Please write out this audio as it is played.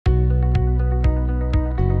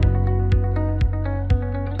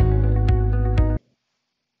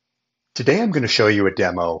Today I'm going to show you a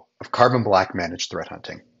demo of Carbon Black Managed Threat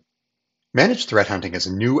Hunting. Managed Threat Hunting is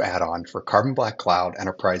a new add-on for Carbon Black Cloud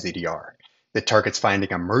Enterprise EDR that targets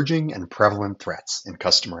finding emerging and prevalent threats in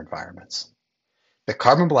customer environments. The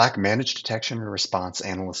Carbon Black Managed Detection and Response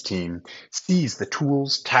Analyst team sees the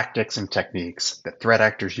tools, tactics, and techniques that threat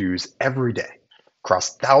actors use every day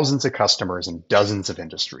across thousands of customers in dozens of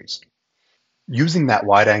industries. Using that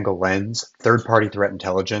wide-angle lens, third-party threat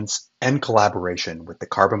intelligence, and collaboration with the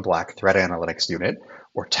Carbon Black Threat Analytics Unit,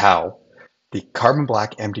 or TAU, the Carbon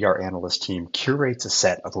Black MDR Analyst team curates a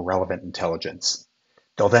set of relevant intelligence.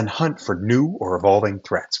 They'll then hunt for new or evolving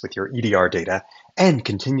threats with your EDR data and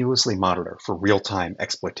continuously monitor for real-time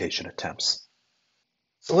exploitation attempts.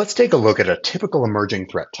 So let's take a look at a typical emerging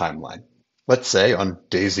threat timeline. Let's say on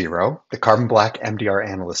day 0, the Carbon Black MDR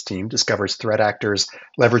Analyst team discovers threat actors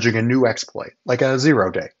leveraging a new exploit, like a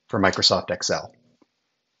 0-day for Microsoft Excel.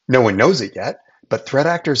 No one knows it yet, but threat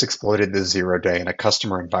actors exploited this 0-day in a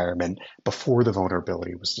customer environment before the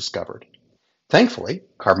vulnerability was discovered. Thankfully,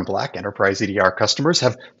 Carbon Black Enterprise EDR customers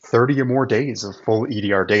have 30 or more days of full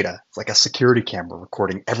EDR data. It's like a security camera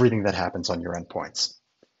recording everything that happens on your endpoints.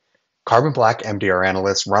 Carbon Black MDR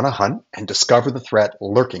analysts run a hunt and discover the threat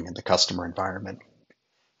lurking in the customer environment.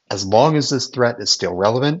 As long as this threat is still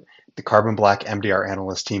relevant, the Carbon Black MDR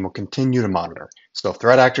analyst team will continue to monitor. So if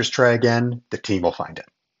threat actors try again, the team will find it.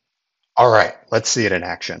 All right, let's see it in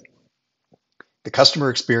action. The customer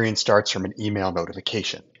experience starts from an email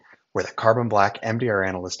notification, where the Carbon Black MDR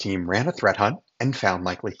analyst team ran a threat hunt and found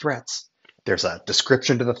likely threats. There's a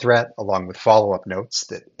description to the threat along with follow-up notes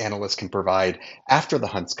that analysts can provide after the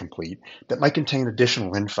hunt's complete that might contain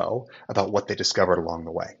additional info about what they discovered along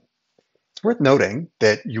the way. It's worth noting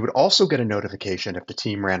that you would also get a notification if the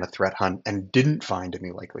team ran a threat hunt and didn't find any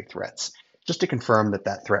likely threats, just to confirm that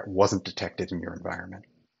that threat wasn't detected in your environment.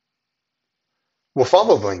 We'll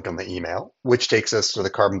follow the link on the email, which takes us to the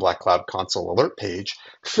Carbon Black Cloud Console alert page,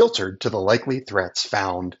 filtered to the likely threats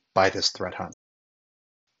found by this threat hunt.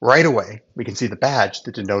 Right away, we can see the badge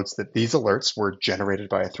that denotes that these alerts were generated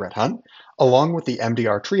by a threat hunt, along with the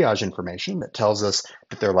MDR triage information that tells us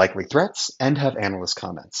that they're likely threats and have analyst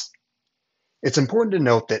comments. It's important to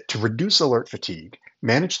note that to reduce alert fatigue,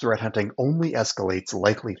 managed threat hunting only escalates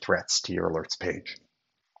likely threats to your alerts page.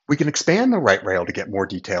 We can expand the right rail to get more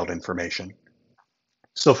detailed information.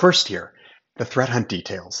 So first here, the threat hunt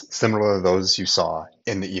details, similar to those you saw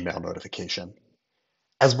in the email notification,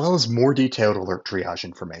 as well as more detailed alert triage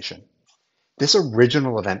information. This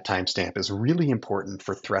original event timestamp is really important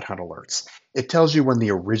for threat hunt alerts. It tells you when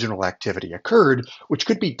the original activity occurred, which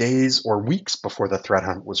could be days or weeks before the threat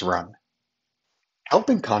hunt was run. Help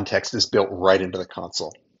and context is built right into the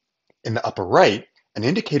console. In the upper right, an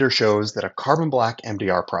indicator shows that a Carbon Black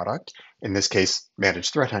MDR product, in this case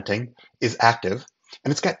Managed Threat Hunting, is active,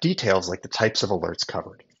 and it's got details like the types of alerts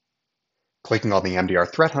covered. Clicking on the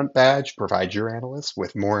MDR Threat Hunt badge provides your analysts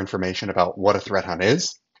with more information about what a threat hunt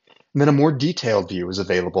is, and then a more detailed view is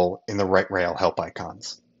available in the right rail help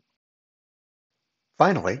icons.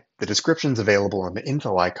 Finally, the description is available in the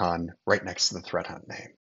info icon right next to the threat hunt name.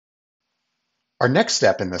 Our next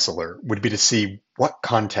step in this alert would be to see what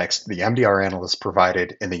context the MDR analyst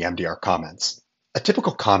provided in the MDR comments. A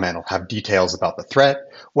typical comment will have details about the threat,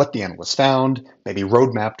 what the analyst found, maybe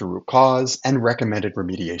roadmap to root cause, and recommended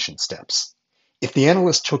remediation steps. If the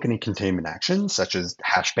analyst took any containment actions, such as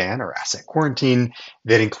hash ban or asset quarantine,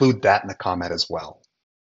 they'd include that in the comment as well.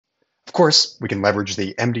 Of course, we can leverage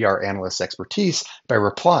the MDR analyst's expertise by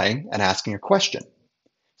replying and asking a question.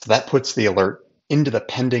 So that puts the alert into the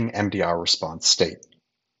pending MDR response state.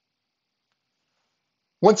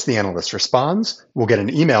 Once the analyst responds, we'll get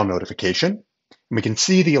an email notification, and we can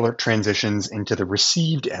see the alert transitions into the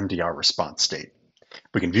received MDR response state.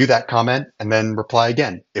 We can view that comment and then reply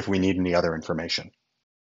again if we need any other information.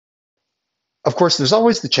 Of course, there's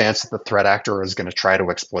always the chance that the threat actor is going to try to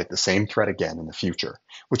exploit the same threat again in the future,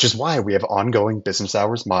 which is why we have ongoing business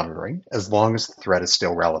hours monitoring as long as the threat is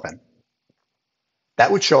still relevant.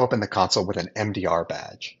 That would show up in the console with an MDR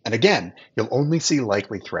badge. And again, you'll only see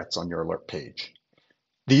likely threats on your alert page.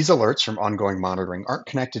 These alerts from ongoing monitoring aren't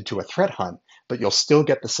connected to a threat hunt, but you'll still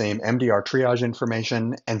get the same MDR triage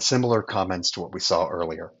information and similar comments to what we saw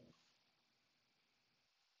earlier.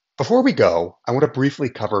 Before we go, I want to briefly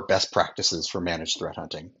cover best practices for managed threat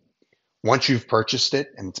hunting. Once you've purchased it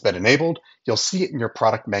and it's been enabled, you'll see it in your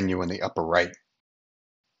product menu in the upper right.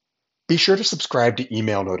 Be sure to subscribe to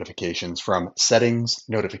email notifications from Settings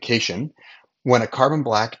Notification when a Carbon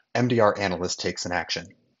Black MDR analyst takes an action.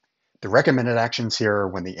 The recommended actions here are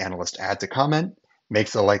when the analyst adds a comment,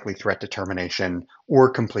 makes a likely threat determination, or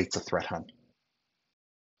completes a threat hunt.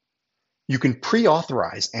 You can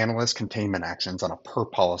pre-authorize analyst containment actions on a per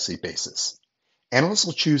policy basis. Analysts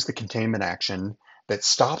will choose the containment action that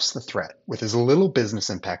stops the threat with as little business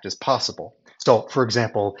impact as possible. So, for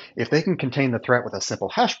example, if they can contain the threat with a simple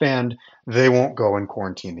hash band, they won't go and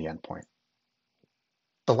quarantine the endpoint.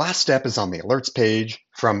 The last step is on the alerts page.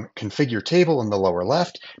 From Configure Table in the lower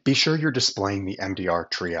left, be sure you're displaying the MDR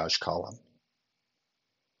triage column.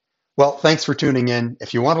 Well, thanks for tuning in.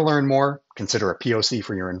 If you want to learn more, consider a POC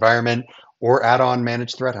for your environment, or add on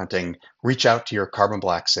managed threat hunting, reach out to your Carbon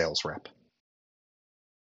Black sales rep.